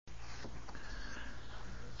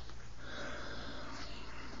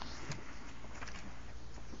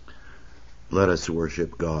Let us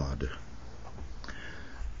worship God.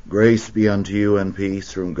 Grace be unto you and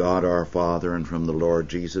peace from God our Father and from the Lord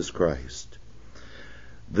Jesus Christ.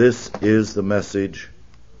 This is the message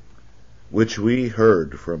which we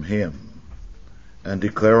heard from him, and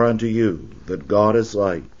declare unto you that God is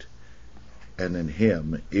light, and in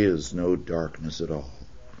him is no darkness at all.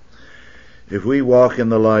 If we walk in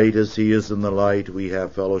the light as he is in the light, we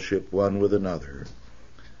have fellowship one with another.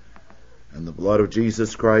 And the blood of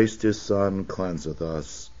Jesus Christ, his Son, cleanseth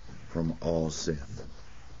us from all sin.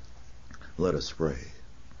 Let us pray.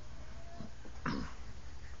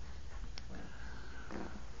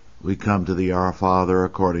 We come to thee, our Father,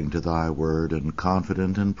 according to thy word, and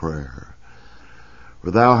confident in prayer.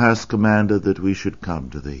 For thou hast commanded that we should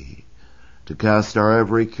come to thee, to cast our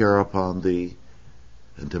every care upon thee,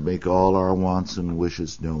 and to make all our wants and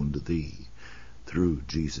wishes known to thee, through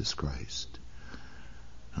Jesus Christ.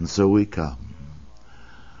 And so we come.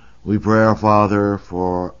 We pray, our Father,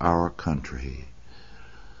 for our country.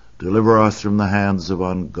 Deliver us from the hands of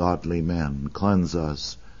ungodly men. Cleanse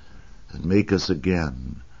us and make us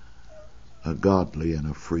again a godly and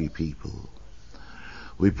a free people.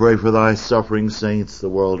 We pray for thy suffering saints the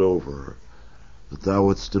world over, that thou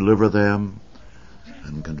wouldst deliver them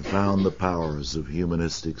and confound the powers of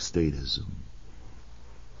humanistic statism.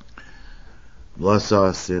 Bless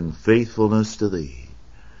us in faithfulness to thee,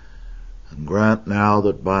 and grant now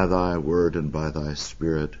that by thy word and by thy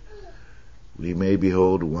Spirit we may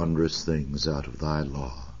behold wondrous things out of thy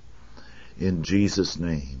law. In Jesus'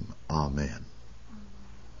 name, amen.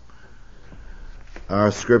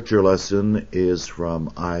 Our scripture lesson is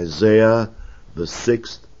from Isaiah, the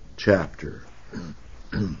 6th chapter.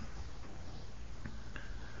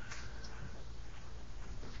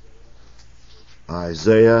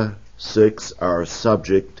 Isaiah 6, our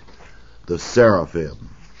subject, the Seraphim.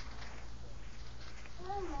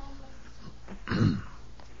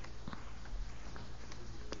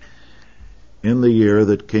 In the year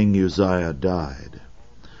that King Uzziah died,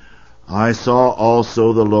 I saw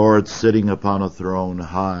also the Lord sitting upon a throne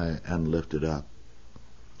high and lifted up,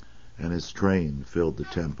 and his train filled the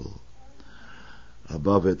temple.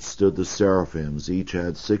 Above it stood the seraphims. Each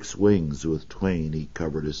had 6 wings. With twain he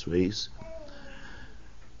covered his face,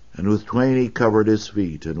 and with twain he covered his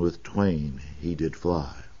feet, and with twain he did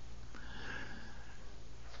fly.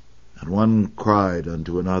 And one cried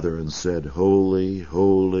unto another and said, Holy,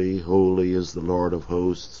 holy, holy is the Lord of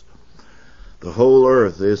hosts. The whole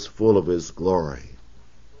earth is full of his glory.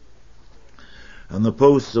 And the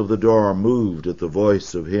posts of the door moved at the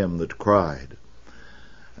voice of him that cried,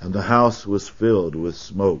 and the house was filled with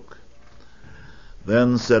smoke.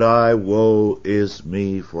 Then said I, Woe is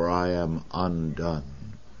me, for I am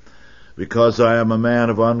undone, because I am a man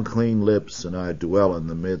of unclean lips, and I dwell in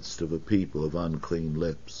the midst of a people of unclean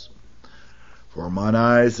lips. For mine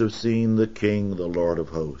eyes have seen the King, the Lord of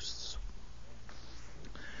hosts.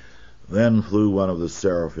 Then flew one of the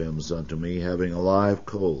seraphims unto me, having a live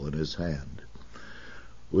coal in his hand,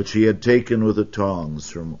 which he had taken with the tongs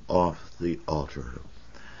from off the altar.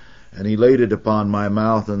 And he laid it upon my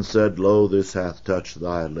mouth, and said, Lo, this hath touched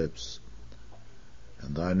thy lips,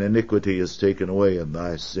 and thine iniquity is taken away, and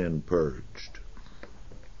thy sin purged.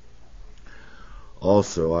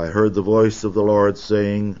 Also I heard the voice of the Lord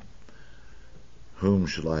saying, Whom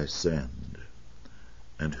shall I send,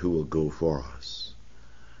 and who will go for us?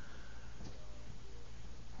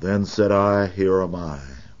 Then said I, Here am I,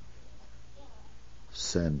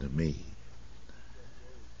 send me.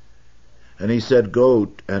 And he said,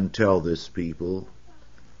 Go and tell this people,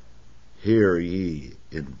 Hear ye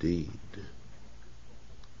indeed,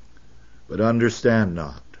 but understand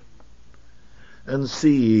not, and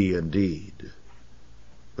see ye indeed,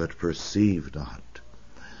 but perceive not.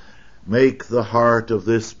 Make the heart of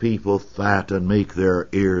this people fat, and make their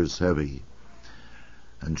ears heavy,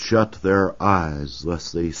 and shut their eyes,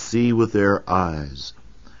 lest they see with their eyes,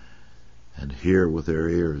 and hear with their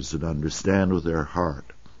ears, and understand with their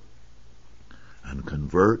heart, and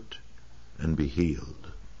convert, and be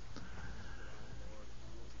healed.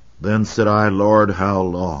 Then said I, Lord, how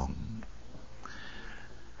long?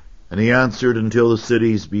 And he answered, Until the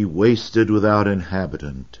cities be wasted without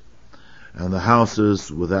inhabitant, and the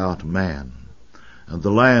houses without man, and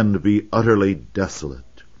the land be utterly desolate.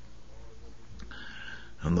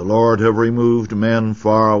 And the Lord have removed men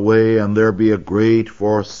far away, and there be a great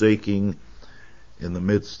forsaking in the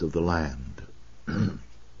midst of the land.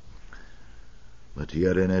 But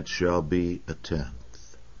yet in it shall be a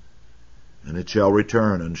tenth, and it shall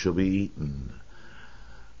return and shall be eaten,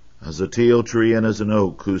 as a teil tree and as an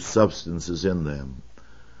oak whose substance is in them,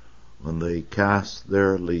 when they cast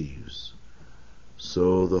their leaves.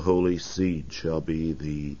 so the holy seed shall be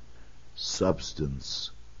the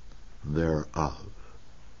substance thereof.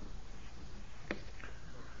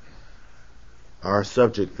 Our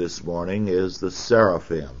subject this morning is the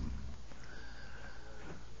Seraphim.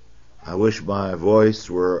 I wish my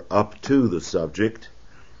voice were up to the subject,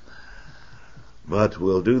 but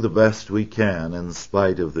we'll do the best we can in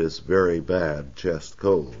spite of this very bad chest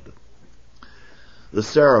cold. The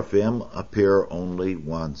Seraphim appear only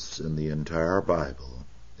once in the entire Bible,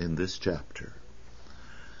 in this chapter.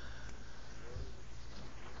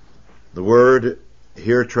 The word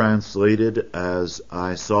here translated as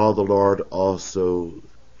I saw the Lord also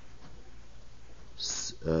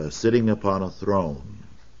sitting upon a throne,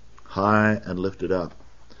 high and lifted up,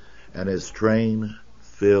 and his train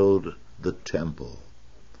filled the temple.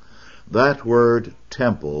 That word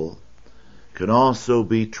temple can also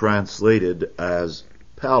be translated as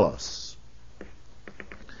palace.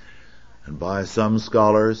 And by some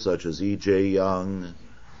scholars such as E.J. Young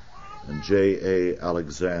and J.A.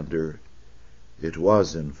 Alexander, it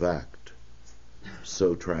was in fact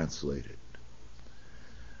so translated.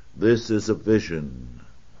 This is a vision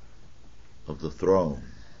of the throne,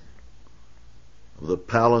 of the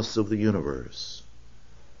palace of the universe,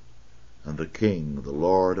 and the King, the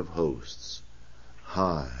Lord of hosts,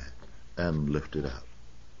 high and lifted up.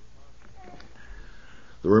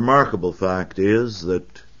 The remarkable fact is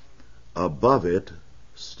that above it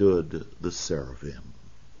stood the seraphim.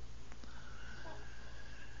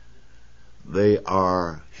 They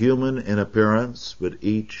are human in appearance, but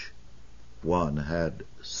each one had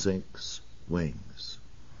 6 wings.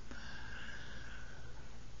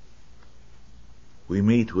 We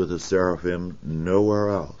meet with the seraphim nowhere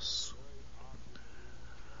else.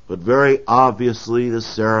 But very obviously the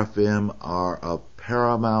seraphim are of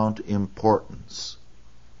paramount importance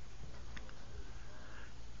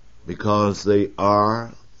because they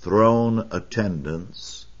are throne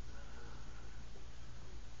attendants,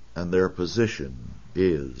 and their position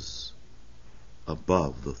is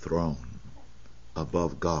above the throne,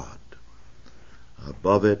 above God.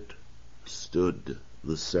 Above it stood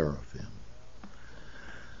the seraphim.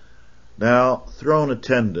 Now, throne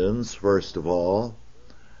attendants, first of all,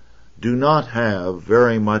 do not have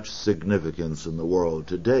very much significance in the world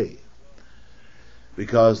today,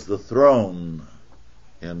 because the throne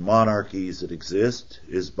in monarchies that exist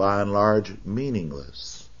is by and large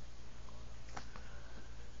meaningless.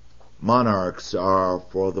 Monarchs are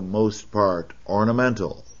for the most part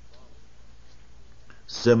ornamental,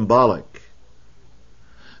 symbolic,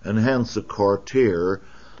 and hence a courtier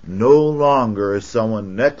no longer is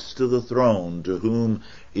someone next to the throne to whom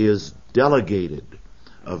is delegated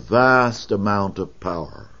a vast amount of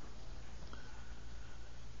power.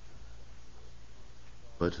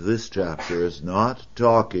 But this chapter is not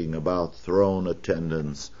talking about throne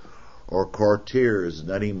attendants or courtiers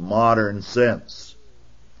in any modern sense.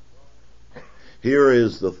 Here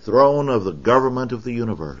is the throne of the government of the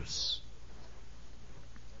universe,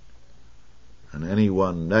 and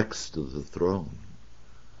anyone next to the throne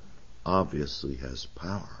obviously has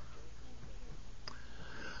power.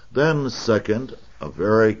 Then, second, a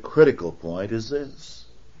very critical point is this.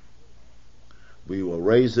 We will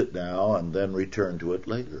raise it now and then return to it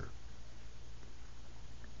later.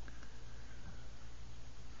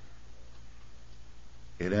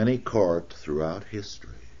 In any court throughout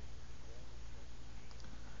history,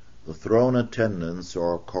 the throne attendants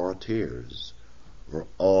or courtiers were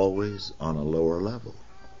always on a lower level.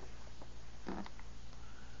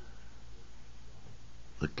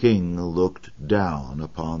 The king looked down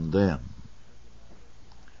upon them.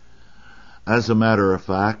 As a matter of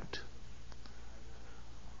fact,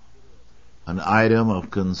 an item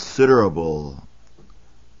of considerable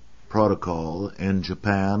protocol in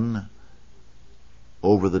Japan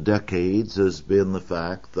over the decades has been the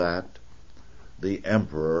fact that the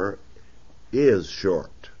emperor is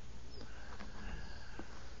short.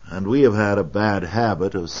 And we have had a bad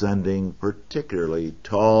habit of sending particularly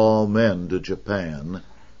tall men to Japan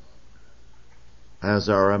as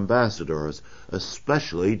our ambassadors,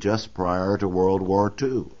 especially just prior to World War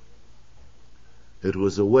II. It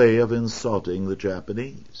was a way of insulting the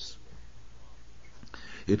Japanese.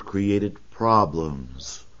 It created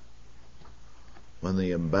problems when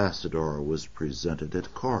the ambassador was presented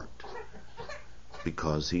at court,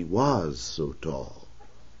 because he was so tall.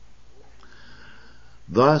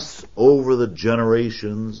 Thus, over the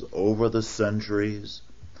generations, over the centuries,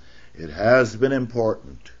 it has been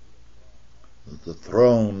important that the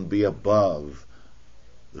throne be above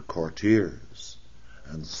the courtiers,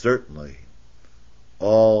 and certainly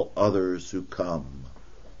all others who come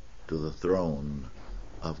to the throne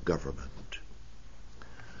of government.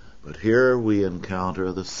 But here we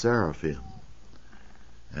encounter the seraphim,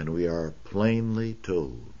 and we are plainly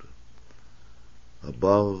told,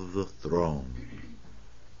 above the throne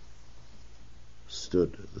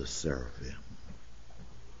stood the seraphim.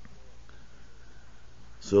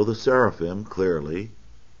 So the seraphim clearly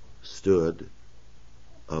stood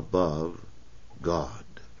above God.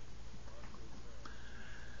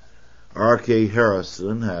 R.K.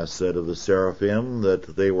 Harrison has said of the seraphim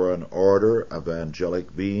that they were an order of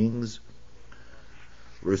angelic beings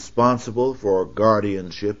responsible for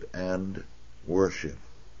guardianship and worship.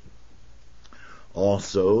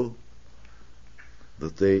 Also,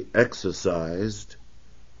 that they exercised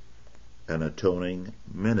an atoning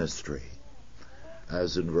ministry,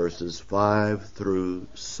 as in verses 5 through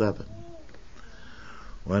 7.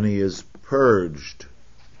 When he is purged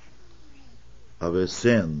of his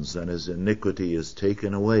sins and his iniquity is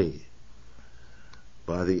taken away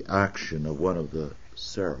by the action of one of the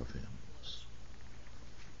seraphims.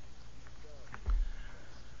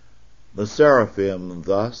 The seraphim,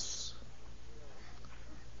 thus,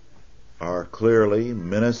 are clearly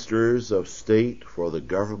ministers of state for the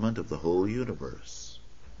government of the whole universe.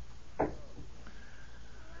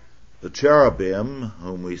 The cherubim,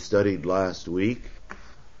 whom we studied last week,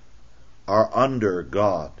 are under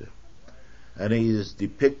God, and he is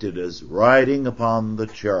depicted as riding upon the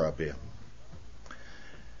cherubim.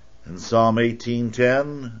 In Psalm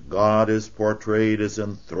 18:10, God is portrayed as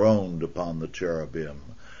enthroned upon the cherubim,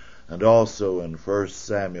 and also in 1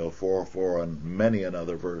 Samuel 4:4 and many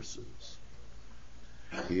other verses.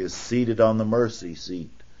 He is seated on the mercy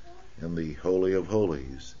seat in the Holy of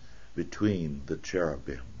Holies between the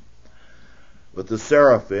cherubim. But the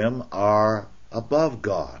seraphim are above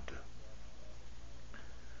God.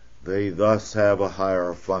 They thus have a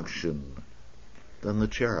higher function than the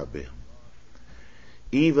cherubim.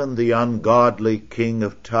 Even the ungodly king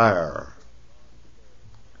of Tyre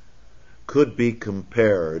could be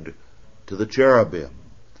compared to the cherubim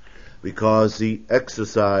because he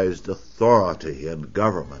exercised authority and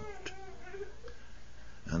government.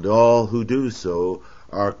 And all who do so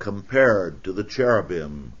are compared to the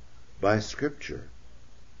cherubim by Scripture.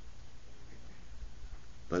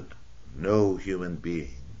 But no human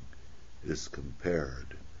being is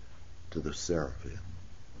compared to the seraphim,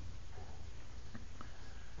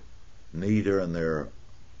 neither in their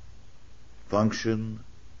function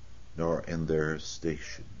nor in their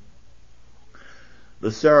station.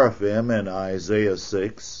 The seraphim in Isaiah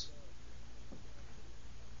 6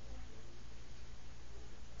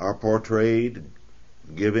 are portrayed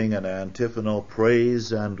giving an antiphonal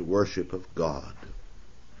praise and worship of God.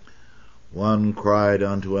 One cried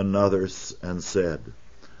unto another and said,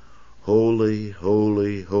 Holy,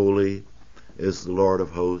 holy, holy is the Lord of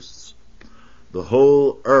hosts. The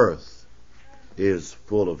whole earth is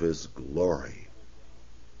full of his glory.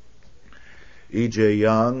 E.J.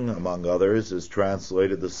 Young, among others, has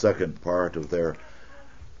translated the second part of their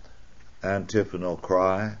antiphonal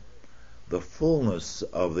cry, the fullness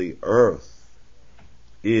of the earth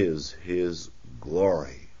is his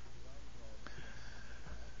glory.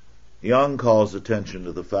 Young calls attention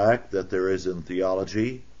to the fact that there is in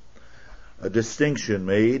theology a distinction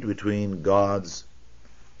made between God's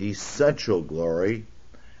essential glory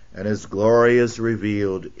and his glory is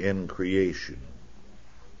revealed in creation.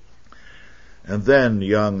 And then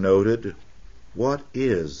Young noted, what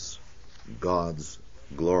is God's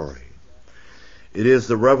glory? It is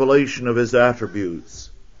the revelation of his attributes.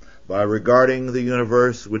 By regarding the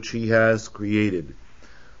universe which he has created,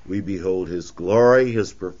 we behold his glory,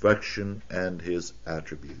 his perfection, and his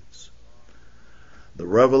attributes. The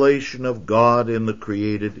revelation of God in the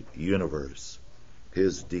created universe,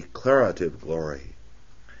 his declarative glory,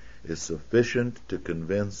 is sufficient to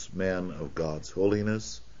convince men of God's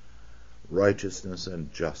holiness, righteousness,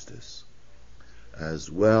 and justice, as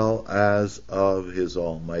well as of his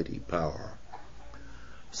almighty power,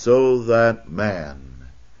 so that man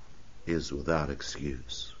is without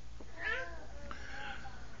excuse.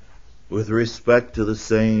 With respect to the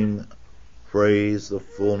same phrase, the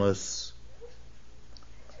fullness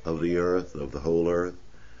of the earth, of the whole earth,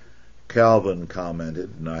 Calvin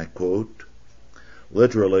commented, and I quote,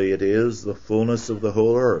 literally it is the fullness of the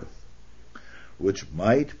whole earth, which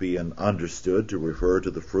might be understood to refer to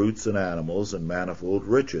the fruits and animals and manifold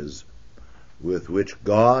riches with which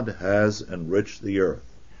God has enriched the earth,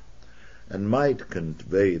 and might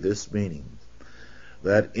convey this meaning,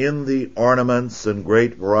 that in the ornaments and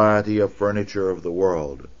great variety of furniture of the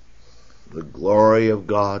world, the glory of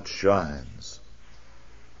God shines,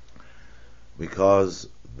 because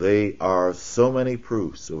they are so many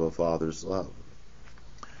proofs of a Father's love.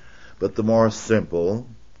 But the more simple,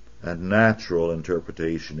 and natural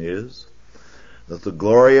interpretation is that the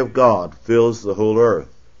glory of God fills the whole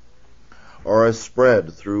earth, or is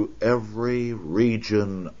spread through every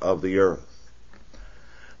region of the earth.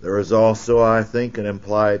 There is also, I think, an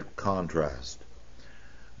implied contrast,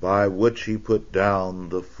 by which he put down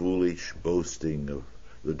the foolish boasting of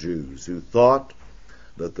the Jews, who thought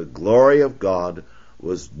that the glory of God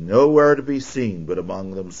was nowhere to be seen but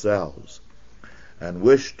among themselves, and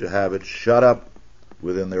wished to have it shut up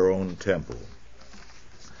within their own temple.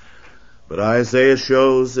 But Isaiah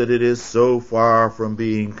shows that it is so far from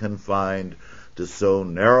being confined to so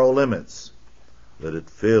narrow limits that it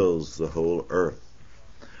fills the whole earth.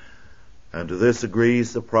 And to this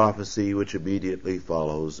agrees the prophecy which immediately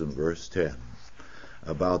follows in verse 10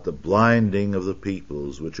 about the blinding of the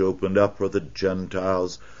peoples, which opened up for the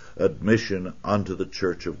Gentiles admission unto the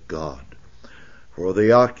church of God. For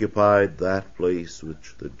they occupied that place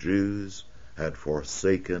which the Jews had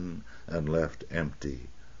forsaken and left empty.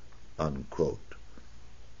 Unquote.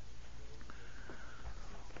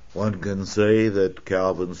 One can say that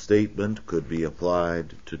Calvin's statement could be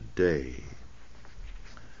applied today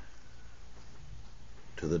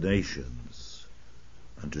to the nations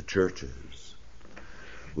and to churches,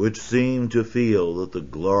 which seem to feel that the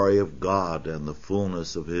glory of God and the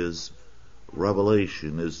fullness of His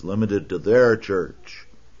revelation is limited to their church,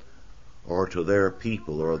 or to their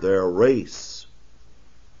people, or their race.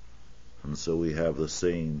 And so we have the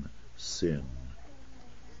same sin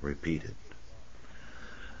repeated.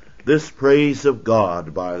 This praise of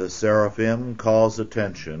God by the Seraphim calls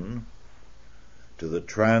attention to the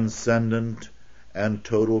transcendent and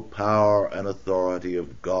total power and authority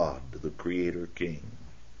of God, the Creator King.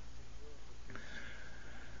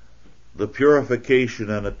 The purification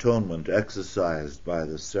and atonement exercised by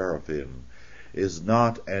the Seraphim is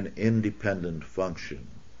not an independent function.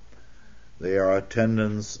 They are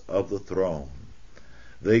attendants of the throne.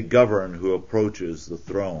 They govern who approaches the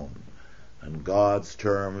throne, and God's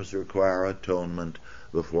terms require atonement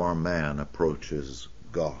before man approaches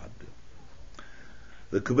God.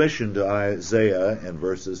 The commission to Isaiah in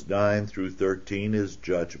verses 9 through 13 is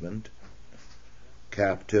judgment,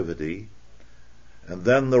 captivity, and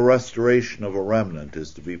then the restoration of a remnant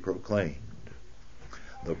is to be proclaimed.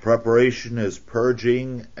 The preparation is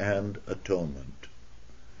purging and atonement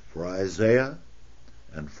for Isaiah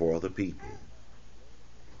and for the people.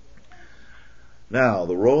 Now,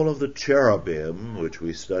 the role of the cherubim, which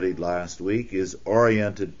we studied last week, is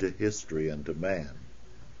oriented to history and to man.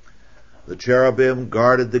 The cherubim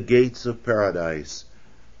guarded the gates of paradise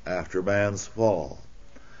after man's fall.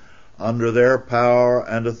 Under their power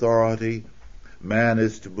and authority, man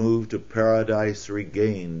is to move to paradise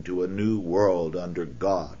regained, to a new world under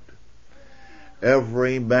God.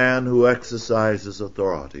 Every man who exercises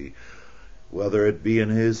authority, whether it be in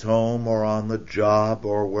his home or on the job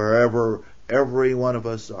or wherever every one of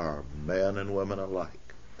us are, men and women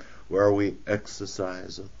alike, where we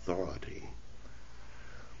exercise authority,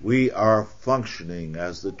 we are functioning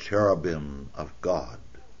as the cherubim of God.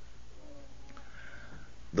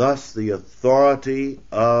 Thus, the authority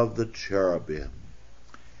of the cherubim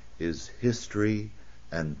is history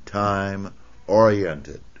and time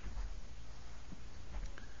oriented.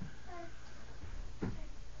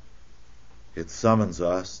 It summons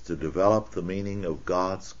us to develop the meaning of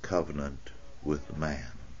God's covenant with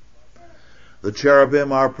man. The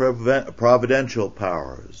cherubim are providential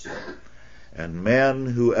powers, and men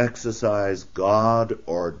who exercise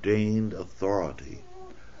God-ordained authority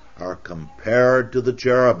are compared to the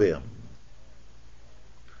cherubim,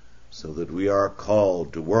 so that we are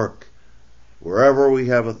called to work wherever we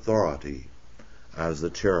have authority as the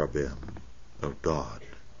cherubim of God.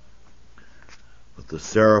 But the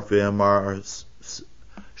seraphim are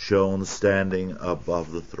shown standing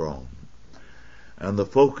above the throne, and the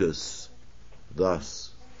focus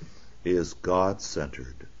thus is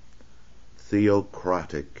God-centered,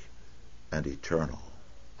 theocratic, and eternal.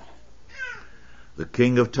 The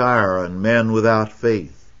king of Tyre and men without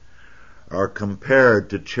faith are compared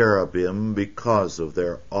to cherubim because of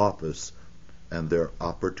their office and their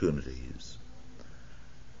opportunities.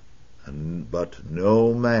 But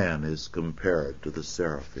no man is compared to the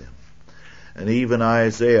seraphim. And even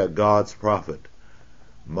Isaiah, God's prophet,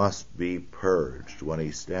 must be purged when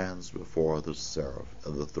he stands before the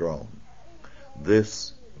throne.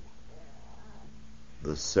 This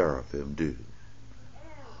the seraphim do.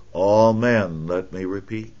 All men, let me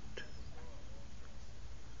repeat,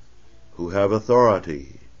 who have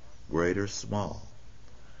authority, great or small,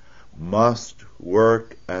 must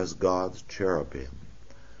work as God's cherubim,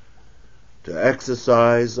 to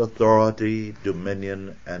exercise authority,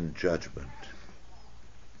 dominion, and judgment.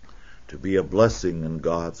 to be a blessing in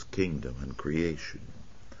God's kingdom and creation.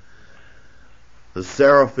 The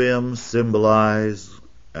seraphim symbolize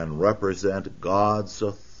and represent God's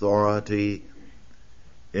authority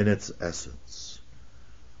in its essence,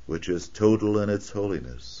 which is total in its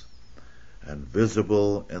holiness and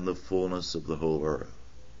visible in the fullness of the whole earth.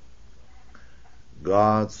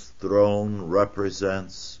 God's throne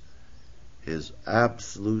represents his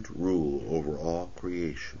absolute rule over all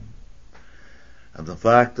creation. And the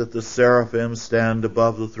fact that the seraphim stand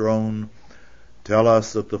above the throne tell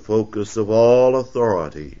us that the focus of all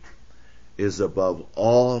authority is above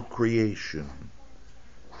all creation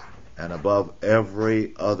and above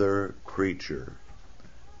every other creature,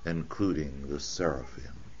 including the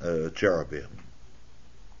cherubim.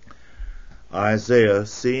 Isaiah,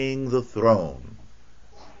 seeing the throne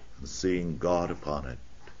and seeing God upon it,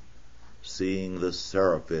 seeing the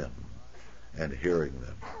seraphim and hearing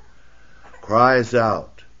them, cries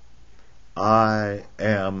out, "I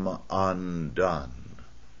am undone,"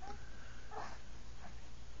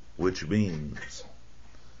 which means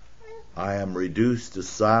I am reduced to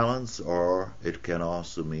silence, or it can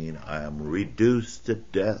also mean I am reduced to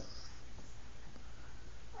death,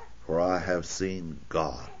 for I have seen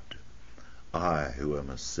God, I who am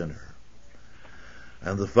a sinner.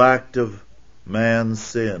 And the fact of man's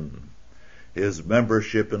sin, his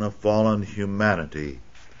membership in a fallen humanity,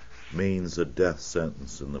 means a death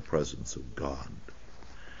sentence in the presence of God.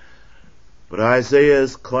 But Isaiah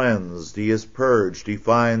is cleansed, he is purged, he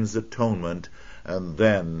finds atonement, and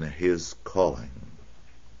then his calling.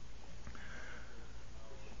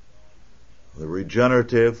 The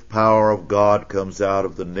regenerative power of God comes out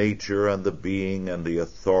of the nature and the being and the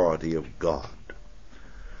authority of God.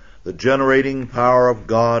 The generating power of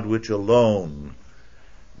God, which alone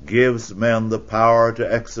gives men the power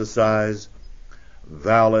to exercise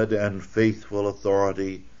valid and faithful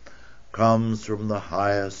authority, comes from the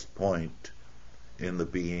highest point in the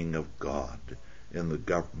being of God, in the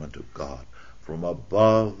government of God, from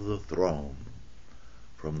above the throne,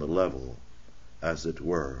 from the level, as it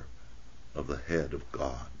were, of the head of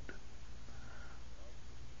God.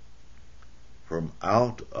 From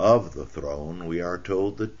out of the throne, we are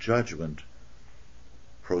told that judgment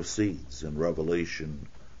proceeds in Revelation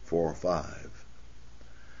 4:5.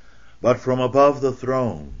 But from above the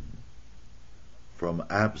throne, from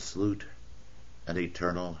absolute and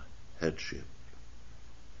eternal headship,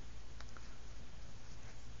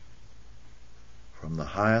 from the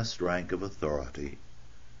highest rank of authority,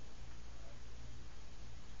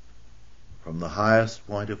 from the highest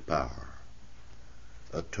point of power,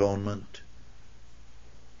 atonement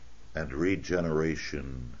and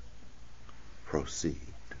regeneration proceed.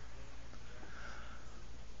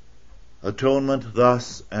 Atonement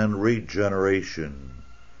thus and regeneration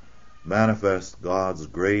manifest God's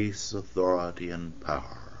grace, authority, and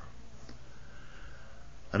power.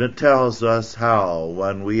 And it tells us how,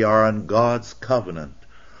 when we are in God's covenant,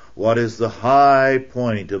 what is the high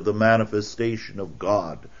point of the manifestation of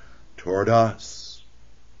God toward us.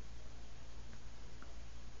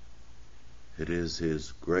 It is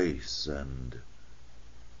his grace and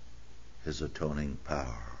his atoning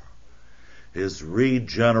power, his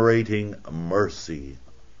regenerating mercy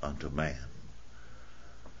unto man,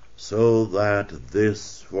 so that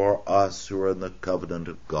this, for us who are in the covenant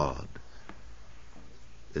of God,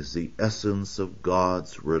 is the essence of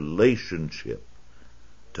God's relationship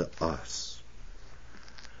to us.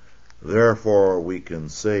 Therefore we can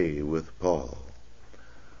say with Paul,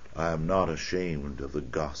 I am not ashamed of the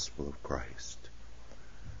gospel of Christ,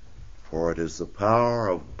 for it is the power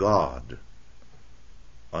of God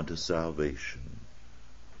unto salvation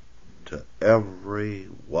to every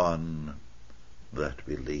one that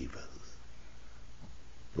believeth.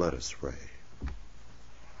 Let us pray.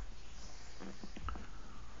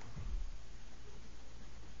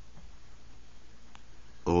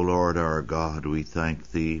 O Lord our God, we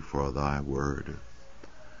thank thee for thy word.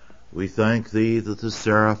 We thank thee that the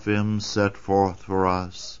seraphim set forth for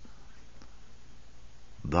us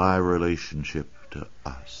thy relationship to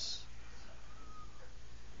us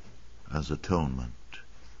as atonement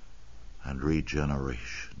and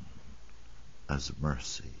regeneration, as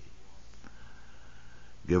mercy.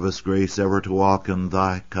 Give us grace ever to walk in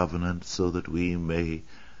thy covenant, so that we may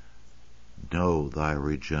know thy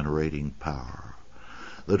regenerating power,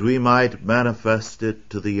 that we might manifest it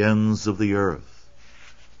to the ends of the earth,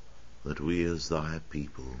 that we as thy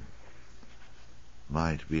people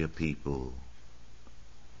might be a people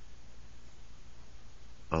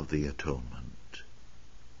of the atonement,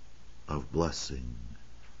 of blessing,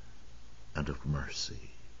 and of mercy.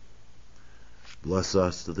 Bless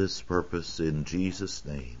us to this purpose in Jesus'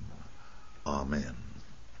 name. Amen.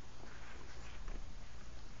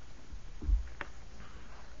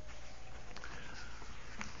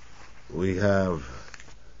 We have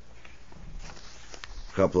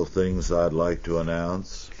a couple of things I'd like to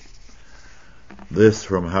announce. This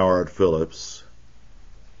from Howard Phillips.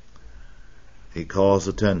 He calls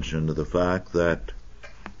attention to the fact that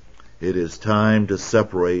it is time to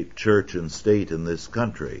separate church and state in this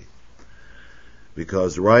country,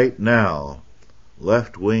 because right now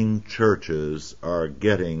left-wing churches are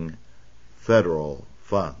getting federal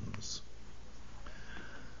funds.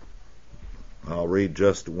 I'll read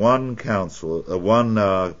just one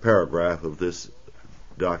paragraph of this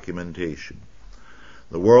documentation.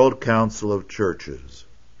 The World Council of Churches,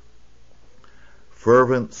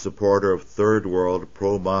 fervent supporter of Third World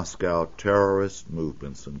pro-Moscow terrorist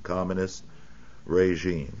movements and communist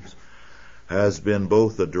regimes, has been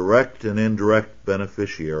both a direct and indirect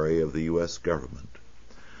beneficiary of the U.S. government.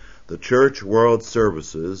 The Church World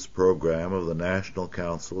Services program of the National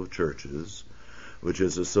Council of Churches, which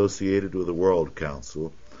is associated with the World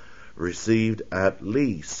Council, received at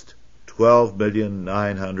least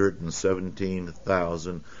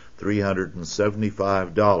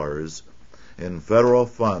 $12,917,375 in federal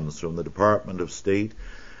funds from the Department of State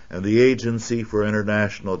and the Agency for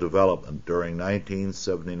International Development during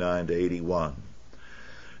 1979 to 81.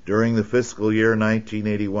 During the fiscal year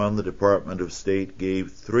 1981, the Department of State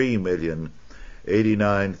gave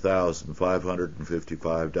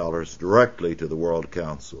 $3,089,555 directly to the World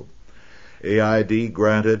Council. AID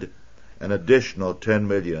granted an additional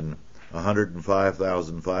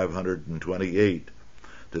 $10,105,528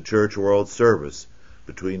 to Church World Service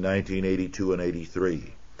between 1982 and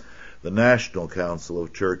 83. The National Council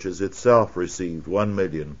of Churches itself received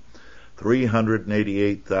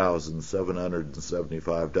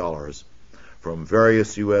 $1,388,775 from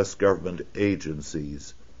various U.S. government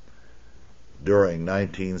agencies during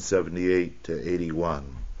 1978 to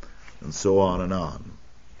 81, and so on and on.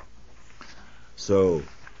 So,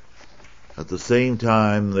 at the same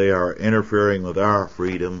time they are interfering with our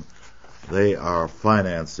freedom, they are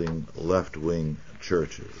financing left-wing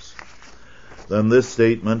churches. Then this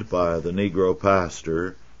statement by the Negro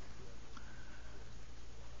pastor,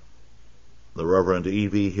 the Reverend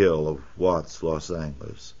E.V. Hill of Watts, Los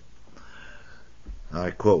Angeles.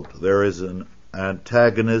 I quote, "There is an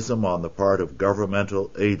antagonism on the part of governmental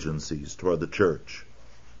agencies toward the church.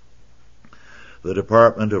 The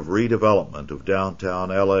Department of Redevelopment of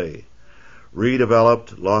downtown L.A.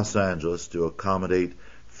 redeveloped Los Angeles to accommodate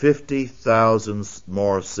 50,000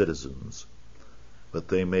 more citizens, but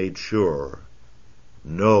they made sure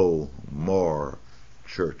no more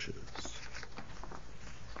churches.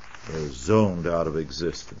 They're zoned out of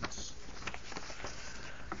existence.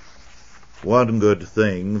 One good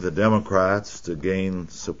thing, the Democrats, to gain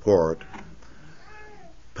support,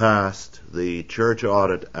 passed the Church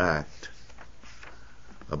Audit Act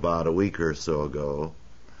about a week or so ago,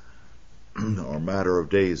 or a matter of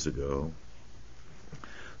days ago,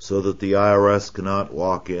 so that the IRS cannot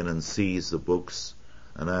walk in and seize the books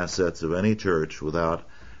and assets of any church without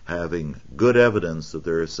having good evidence that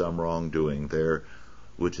there is some wrongdoing there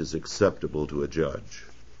which is acceptable to a judge.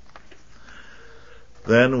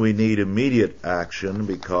 Then we need immediate action,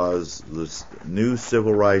 because this new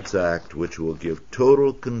Civil Rights Act, which will give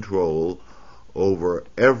total control over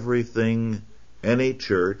everything any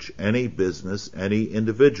church, any business, any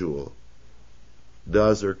individual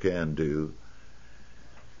does or can do,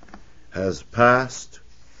 has passed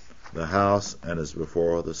the House and is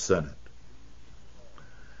before the Senate.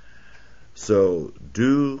 So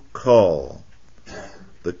do call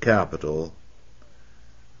the Capitol,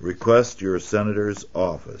 request your senator's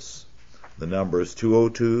office. The number is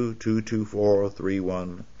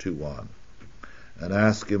 202-224-3121, and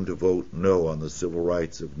ask him to vote no on the Civil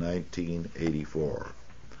Rights of 1984.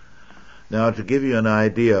 Now, to give you an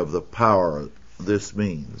idea of the power this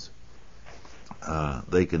means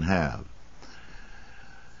they can have,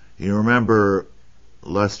 you remember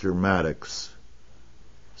Lester Maddox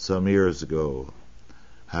some years ago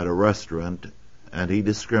had a restaurant, and he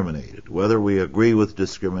discriminated. Whether we agree with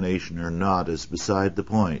discrimination or not is beside the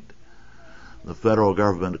point. The federal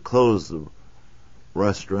government closed the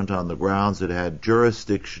restaurant on the grounds it had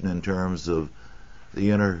jurisdiction in terms of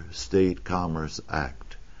the Interstate Commerce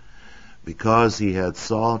Act. Because he had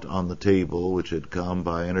salt on the table which had come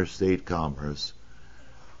by interstate commerce,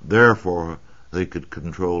 therefore they could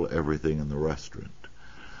control everything in the restaurant.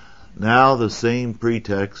 Now the same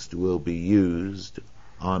pretext will be used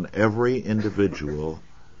on every individual,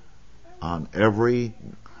 on every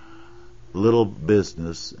little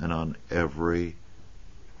business, and on every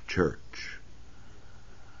church.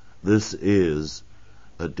 This is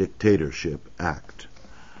a dictatorship act.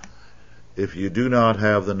 If you do not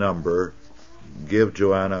have the number, give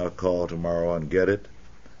Joanna a call tomorrow and get it,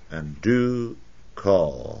 and do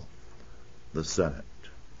call the Senate.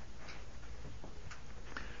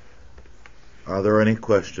 Are there any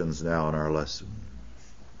questions now in our lesson?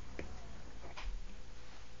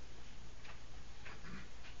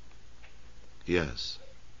 Yes.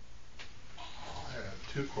 I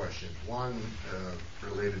have two questions. One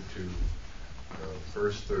related to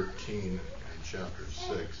verse 13 in chapter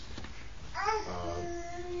 6.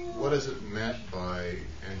 What is it meant by,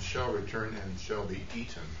 and shall return and shall be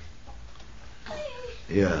eaten?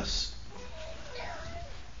 Yes.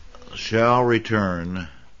 Shall return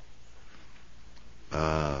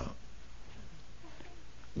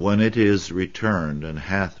when it is returned and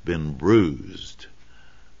hath been bruised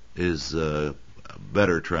is a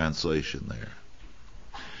better translation there.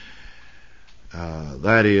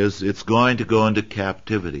 That is, it's going to go into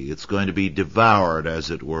captivity. It's going to be devoured, as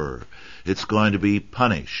it were. It's going to be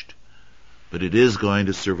punished, but it is going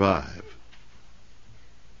to survive.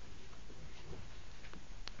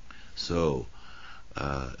 So,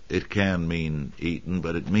 it can mean eaten,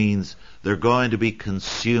 but it means they're going to be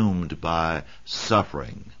consumed by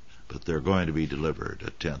suffering, but they're going to be delivered, a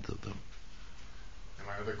tenth of them. And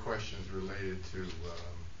my other question is related to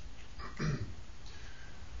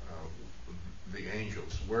the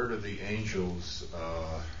angels. Where do the angels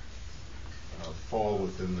fall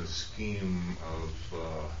within the scheme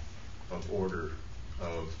of order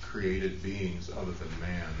of created beings other than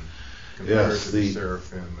man, compared to the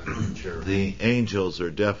seraphim and cherubim? The angels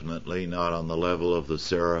are definitely not on the level of the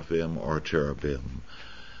seraphim or cherubim.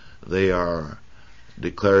 They are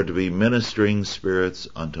declared to be ministering spirits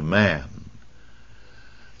unto man,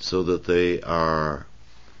 so that they are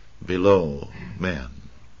below men.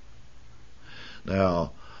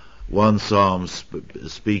 Now, one psalm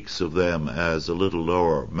speaks of them as a little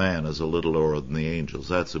lower, man is a little lower than the angels.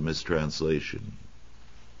 That's a mistranslation.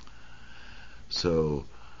 So,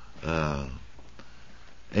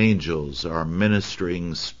 angels are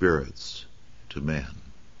ministering spirits to men.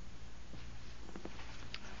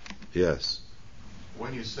 Yes.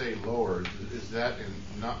 When you say lower, is that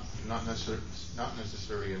not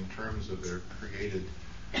necessarily in terms of their created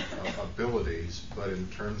abilities, but in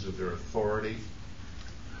terms of their authority?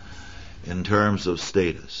 In terms of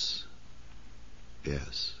status,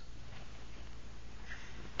 yes.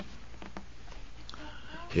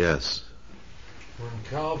 Yes. When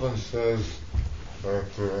Calvin says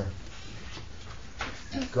that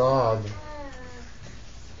God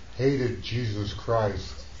hated Jesus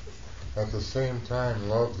Christ, at the same time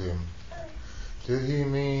loved him, did he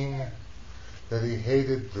mean that he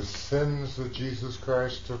hated the sins that Jesus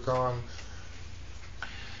Christ took on?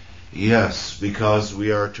 Yes, because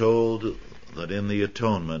we are told that in the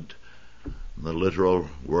atonement, the literal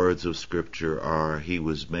words of Scripture are, he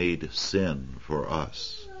was made sin for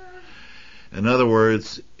us. In other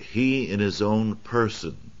words, he in his own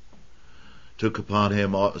person took upon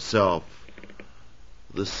himself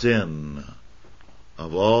the sin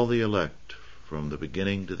of all the elect from the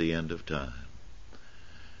beginning to the end of time,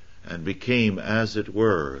 and became, as it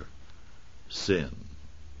were, sin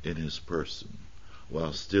in his person,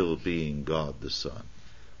 while still being God the Son.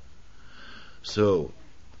 So,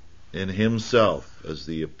 in himself, as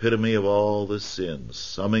the epitome of all the sins,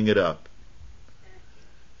 summing it up,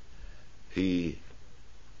 he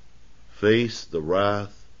faced the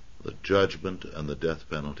wrath, the judgment, and the death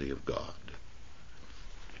penalty of God.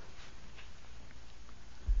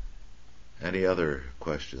 Any other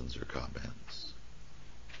questions or comments?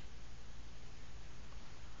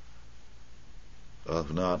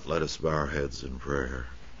 If not, let us bow our heads in prayer.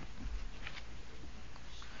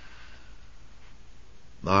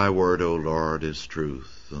 Thy word, O Lord, is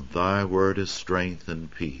truth, and thy word is strength and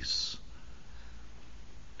peace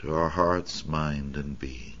to our hearts, mind, and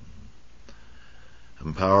being.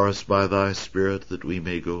 Empower us by thy Spirit that we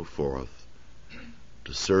may go forth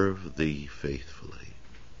to serve thee faithfully.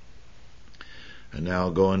 And now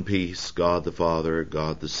go in peace. God the Father,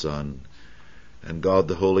 God the Son, and God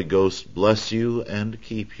the Holy Ghost bless you and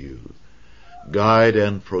keep you, guide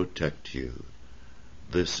and protect you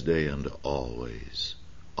this day and always.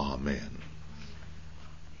 Amen.